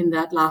in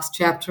that last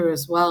chapter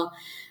as well.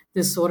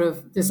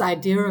 This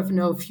idea of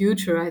no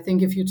future. I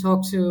think if you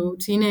talk to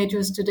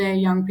teenagers today,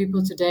 young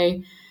people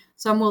today,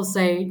 some will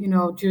say,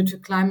 due to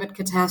climate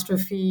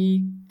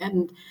catastrophe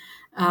and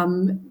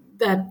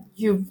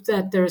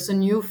that there's a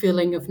new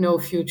feeling of no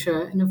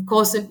future. And of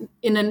course,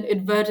 in an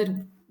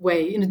inverted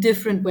way, in a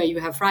different way, you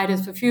have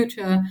Fridays for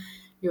Future,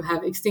 you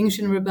have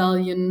Extinction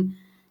Rebellion,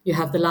 you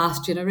have The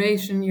Last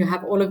Generation, you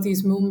have all of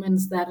these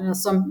movements that are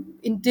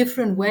in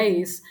different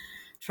ways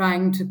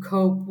trying to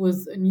cope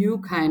with a new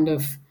kind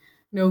of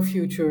no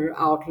future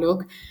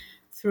outlook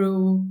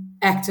through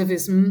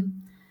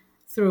activism,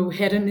 through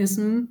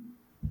hedonism,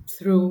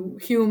 through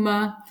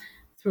humor,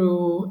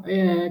 through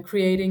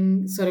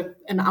creating sort of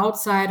an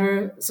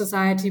outsider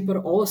society, but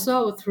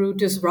also through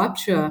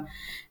disruption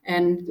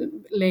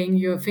and laying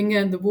your finger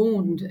in the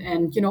wound,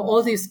 and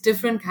all these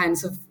different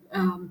kinds of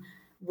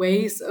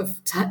ways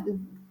of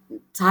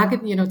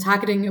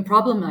targeting a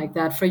problem like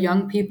that for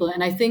young people.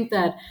 And I think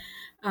that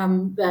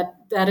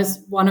that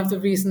is one of the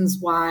reasons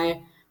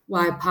why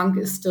punk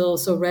is still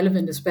so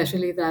relevant,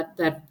 especially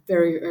that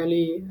very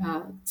early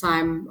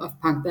time of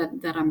punk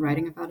that I'm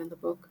writing about in the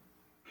book.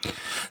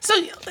 So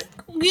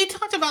we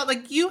talked about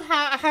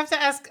I have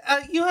to ask,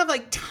 you have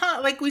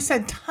like we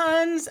said,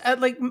 tons,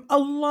 like a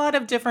lot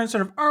of different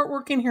sort of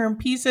artwork in here and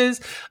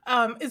pieces.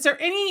 Is there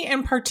any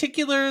in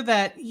particular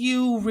that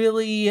you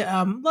really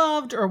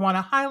loved or want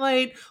to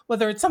highlight,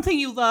 whether it's something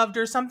you loved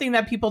or something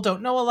that people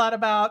don't know a lot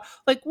about?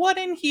 Like what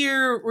in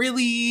here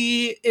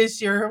really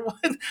is your,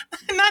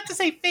 not to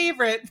say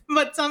favorite,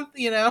 but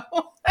something,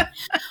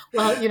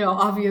 Well,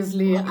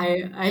 obviously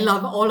I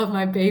love all of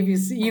my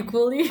babies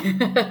equally.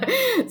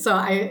 So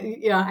I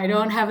I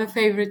don't have a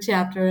favorite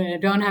chapter, and I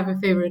don't have a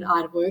favorite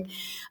artwork,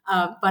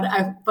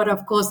 but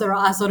of course there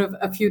are sort of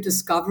a few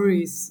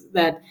discoveries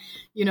that,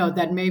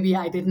 that maybe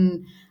I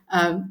didn't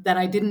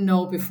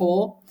know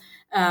before.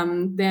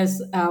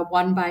 There's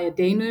one by a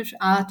Danish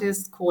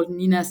artist called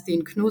Nina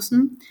Sten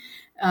Knudsen,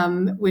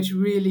 which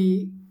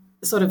really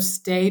sort of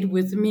stayed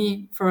with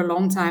me for a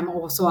long time.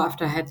 Also,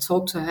 after I had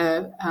talked to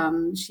her,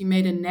 she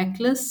made a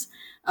necklace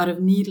out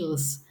of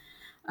needles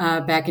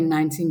back in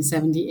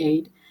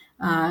 1978,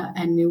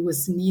 and it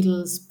was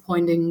needles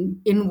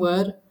pointing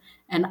inward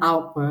and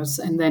outwards,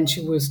 and then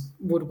she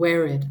would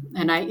wear it.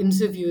 And I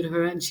interviewed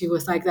her, and she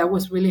was like, "That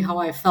was really how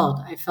I felt.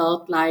 I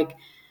felt like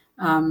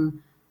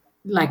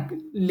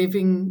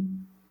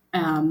living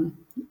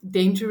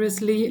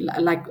dangerously,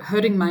 like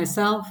hurting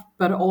myself,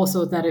 but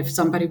also that if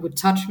somebody would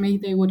touch me,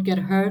 they would get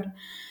hurt."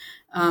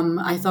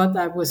 I thought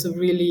that was a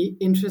really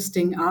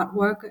interesting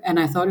artwork, and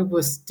I thought it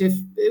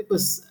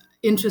was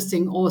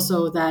interesting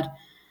also that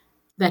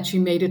she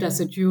made it as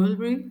a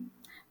jewelry,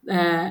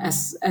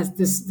 as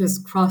this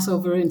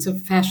crossover into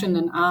fashion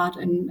and art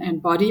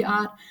and body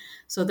art.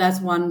 So that's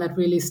one that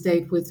really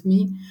stayed with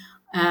me.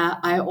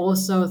 I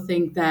also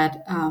think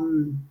that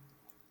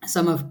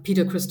some of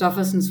Peter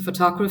Christopherson's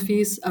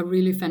photographies are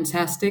really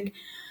fantastic,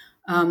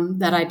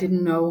 that I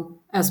didn't know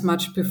as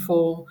much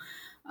before.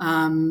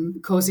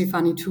 Cosi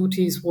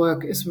Fanituti's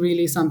work is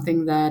really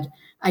something that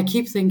I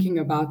keep thinking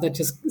about, that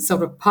just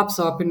sort of pops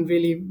up in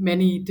really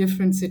many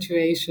different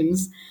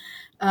situations.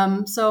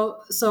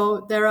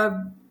 So there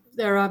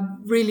are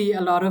really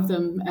a lot of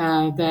them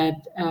that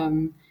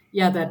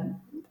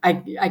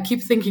I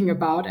keep thinking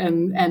about,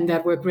 and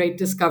that were great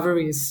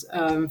discoveries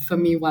for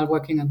me while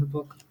working on the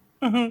book.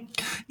 Mm-hmm.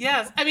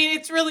 Yes. I mean,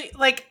 it's really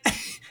like,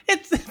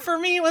 for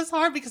me, it was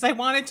hard because I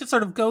wanted to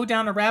sort of go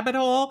down a rabbit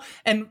hole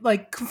and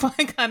like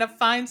kind of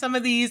find some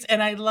of these.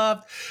 And I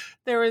loved,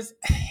 there was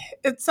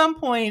at some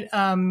point,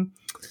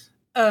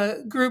 a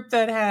group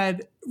that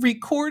had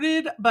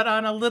recorded, but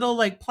on a little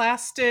like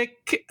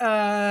plastic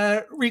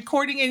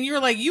recording, and you're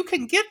like, you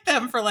can get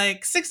them for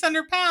like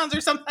 600 pounds or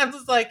something. I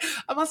was like,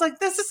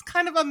 this is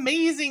kind of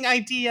amazing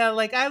idea.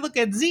 Like, I look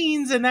at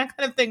zines and that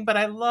kind of thing, but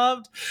I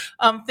loved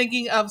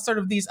thinking of sort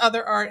of these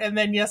other art. And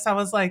then yes, I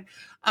was like,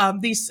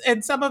 these,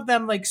 and some of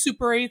them like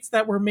Super 8s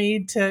that were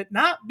made to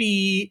not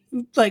be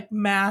like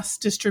mass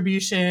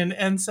distribution,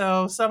 and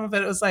so some of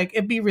it was like,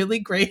 it'd be really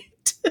great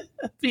to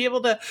be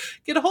able to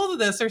get a hold of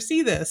this or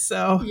see this.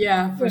 So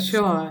yeah, for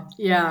sure.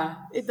 Yeah,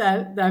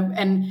 that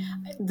and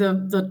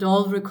the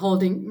doll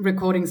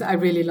recordings, I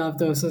really love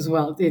those as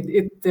well.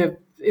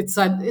 It's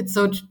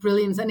so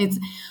brilliant, and it's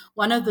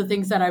one of the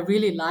things that I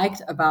really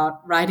liked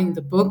about writing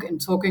the book and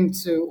talking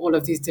to all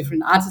of these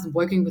different artists and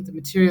working with the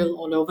material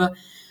all over,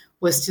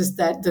 was just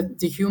that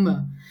the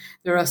humor.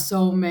 There are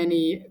so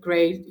many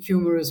great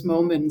humorous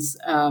moments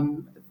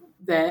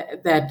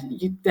that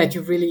you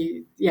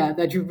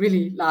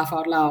really laugh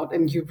out loud,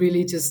 and you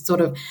really just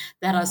sort of,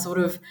 that are sort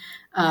of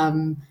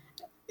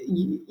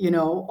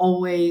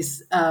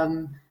always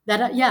that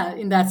are,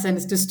 in that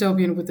sense,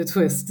 dystopian with a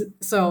twist.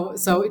 So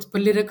it's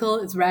political,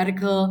 it's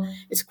radical,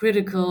 it's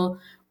critical,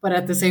 but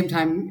at the same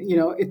time,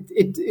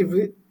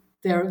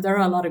 there are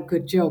a lot of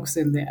good jokes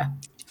in there.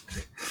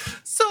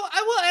 So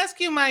I will ask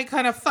you my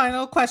kind of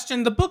final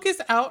question. The book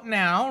is out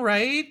now,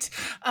 right?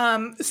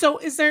 So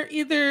is there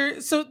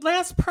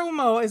last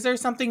promo, is there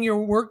something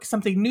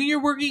new you're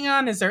working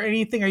on? Is there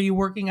anything, are you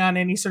working on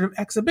any sort of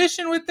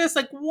exhibition with this?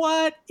 Like,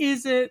 what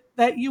is it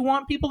that you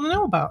want people to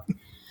know about?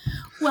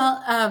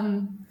 Well,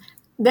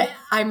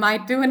 I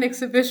might do an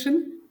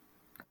exhibition,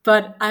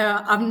 but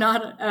I'm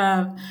not.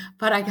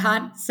 But I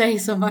can't say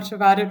so much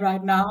about it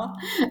right now.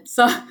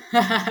 So,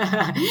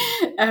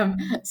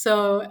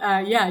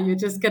 you're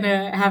just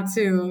gonna have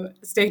to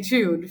stay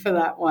tuned for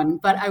that one.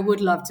 But I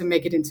would love to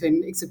make it into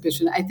an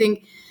exhibition. I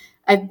think.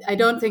 I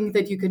don't think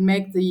that you can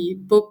make the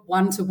book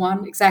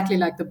one-to-one exactly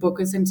like the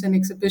book is into an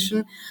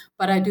exhibition,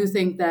 but I do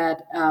think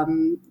that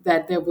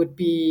that there would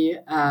be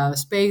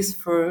space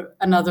for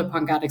another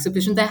punk art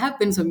exhibition. There have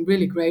been some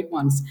really great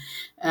ones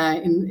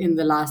in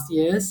the last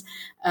years,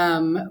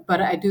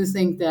 but I do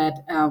think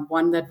that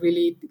one that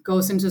really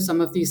goes into some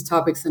of these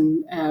topics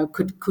and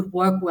could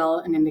work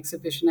well in an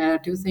exhibition. And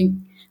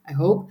I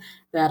hope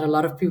that a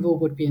lot of people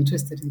would be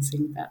interested in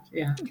seeing that.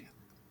 Yeah.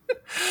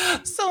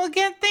 So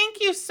again, thank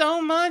you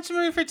so much,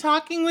 Marie, for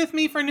talking with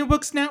me for New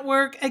Books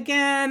Network.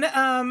 Again,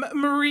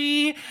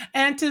 Marie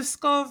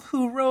Skov,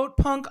 who wrote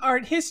Punk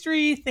Art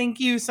History. Thank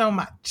you so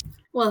much.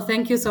 Well,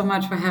 thank you so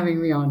much for having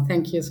me on.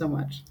 Thank you so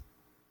much.